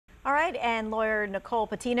All right, and lawyer Nicole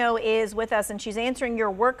Patino is with us, and she's answering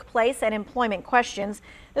your workplace and employment questions.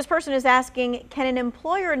 This person is asking, can an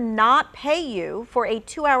employer not pay you for a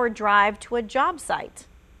 2-hour drive to a job site?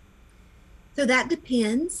 So that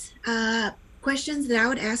depends. Questions that I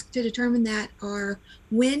would ask to determine that are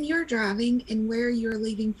when you're driving and where you're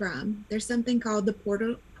leaving from. There's something called the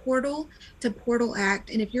Portal to Portal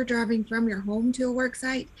Act, and if you're driving from your home to a work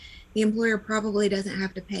site, the employer probably doesn't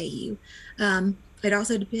have to pay you. It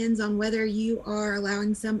also depends on whether you are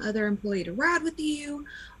allowing some other employee to ride with you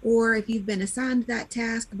or if you've been assigned that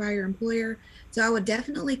task by your employer. So I would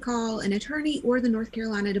definitely call an attorney or the North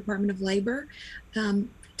Carolina Department of Labor to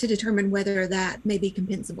determine whether that may be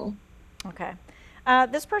compensable. Okay.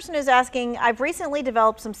 This person is asking, I've recently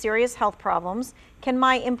developed some serious health problems. Can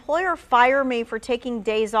my employer fire me for taking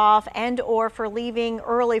days off and/or for leaving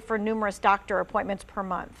early for numerous doctor appointments per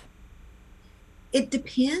month? It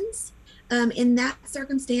depends. In that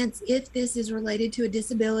circumstance, if this is related to a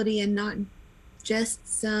disability and not just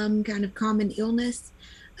some kind of common illness,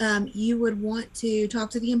 you would want to talk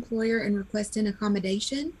to the employer and request an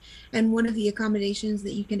accommodation. And one of the accommodations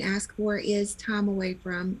that you can ask for is time away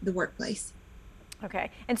from the workplace. Okay.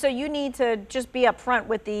 And so you need to just be upfront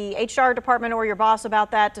with the HR department or your boss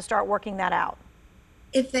about that to start working that out.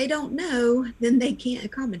 If they don't know, then they can't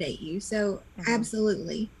accommodate you. So,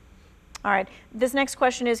 absolutely. All right. This next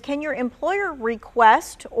question is, can your employer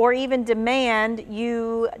request or even demand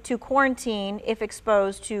you to quarantine if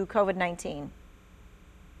exposed to COVID-19?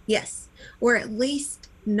 Yes, or at least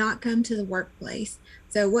not come to the workplace.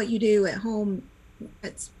 So what you do at home,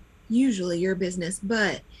 that's usually your business,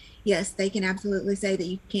 but yes, they can absolutely say that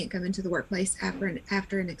you can't come into the workplace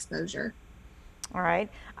after an exposure. All right.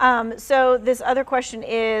 So this other question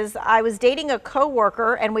is, I was dating a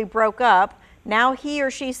coworker and we broke up. Now he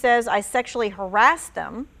or she says I sexually harassed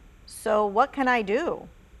them. So what can I do?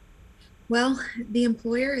 Well, the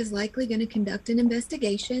employer is likely going to conduct an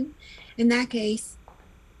investigation. In that case,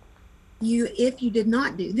 if you did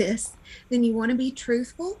not do this, then you want to be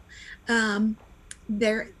truthful. Um,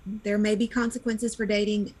 there may be consequences for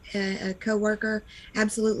dating a coworker.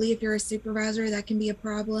 Absolutely, if you're a supervisor, that can be a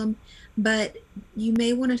problem. But you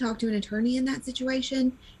may want to talk to an attorney in that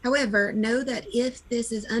situation. However, know that if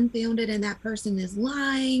this is unfounded and that person is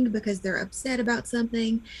lying because they're upset about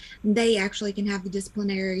something, they actually can have the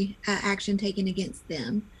disciplinary action taken against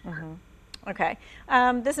them. Okay.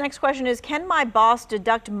 This next question is, can my boss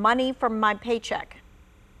deduct money from my paycheck?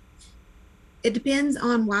 It depends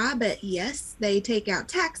on why, but yes, they take out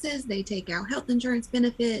taxes, they take out health insurance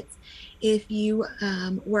benefits. If you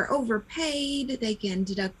were overpaid, they can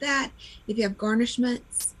deduct that. If you have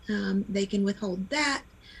garnishments, they can withhold that.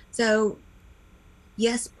 So,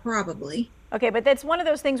 yes, probably. Okay, but that's one of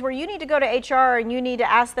those things where you need to go to HR and you need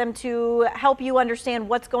to ask them to help you understand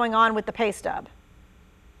what's going on with the pay stub.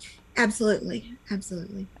 Absolutely.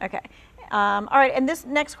 Absolutely. Okay. All right, and this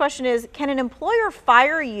next question is, can an employer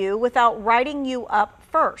fire you without writing you up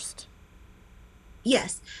first?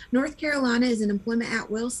 Yes, North Carolina is an employment at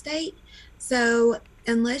will state. So,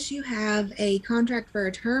 unless you have a contract for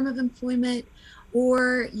a term of employment,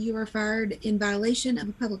 or you are fired in violation of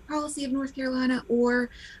a public policy of North Carolina, or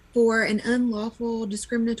for an unlawful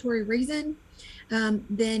discriminatory reason,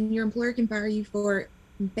 then your employer can fire you for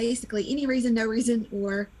basically any reason, no reason,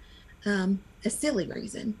 or a silly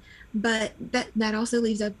reason. But that also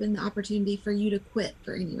leaves open the opportunity for you to quit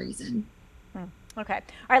for any reason. Okay.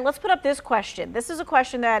 All right, let's put up this question. This is a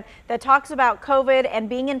question that talks about COVID and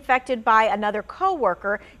being infected by another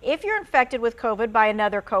coworker. If you're infected with COVID by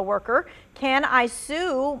another coworker, can I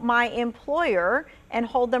sue my employer and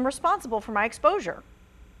hold them responsible for my exposure?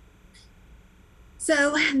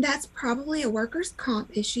 So that's probably a workers'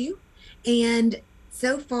 comp issue. And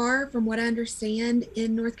so far, from what I understand,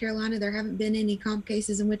 in North Carolina, there haven't been any comp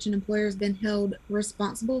cases in which an employer has been held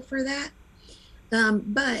responsible for that.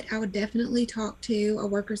 But I would definitely talk to a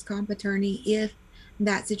workers' comp attorney if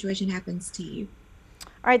that situation happens to you.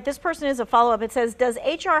 All right, this person is a follow-up. It says, does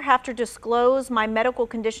HR have to disclose my medical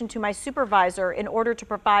condition to my supervisor in order to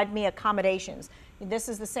provide me accommodations? This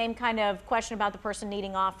is the same kind of question about the person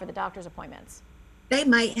needing off for the doctor's appointments. They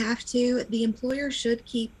might have to. The employer should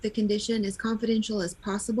keep the condition as confidential as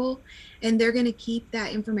possible, and they're going to keep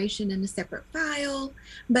that information in a separate file.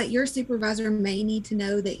 But your supervisor may need to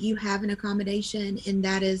know that you have an accommodation and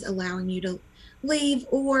that is allowing you to leave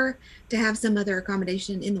or to have some other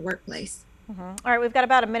accommodation in the workplace. All right, we've got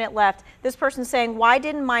about a minute left. This person's saying, why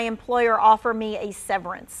didn't my employer offer me a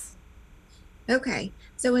severance? Okay,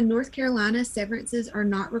 so in North Carolina, severances are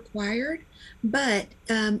not required, but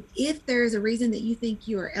if there is a reason that you think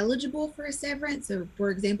you are eligible for a severance, so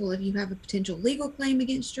for example, if you have a potential legal claim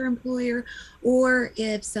against your employer, or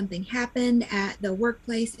if something happened at the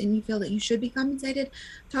workplace and you feel that you should be compensated,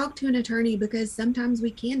 talk to an attorney because sometimes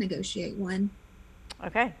we can negotiate one.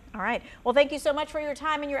 Okay. All right. Well, thank you so much for your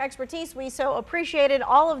time and your expertise. We so appreciate it.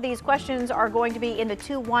 All of these questions are going to be in the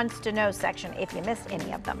 2 wants to know section if you missed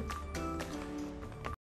any of them.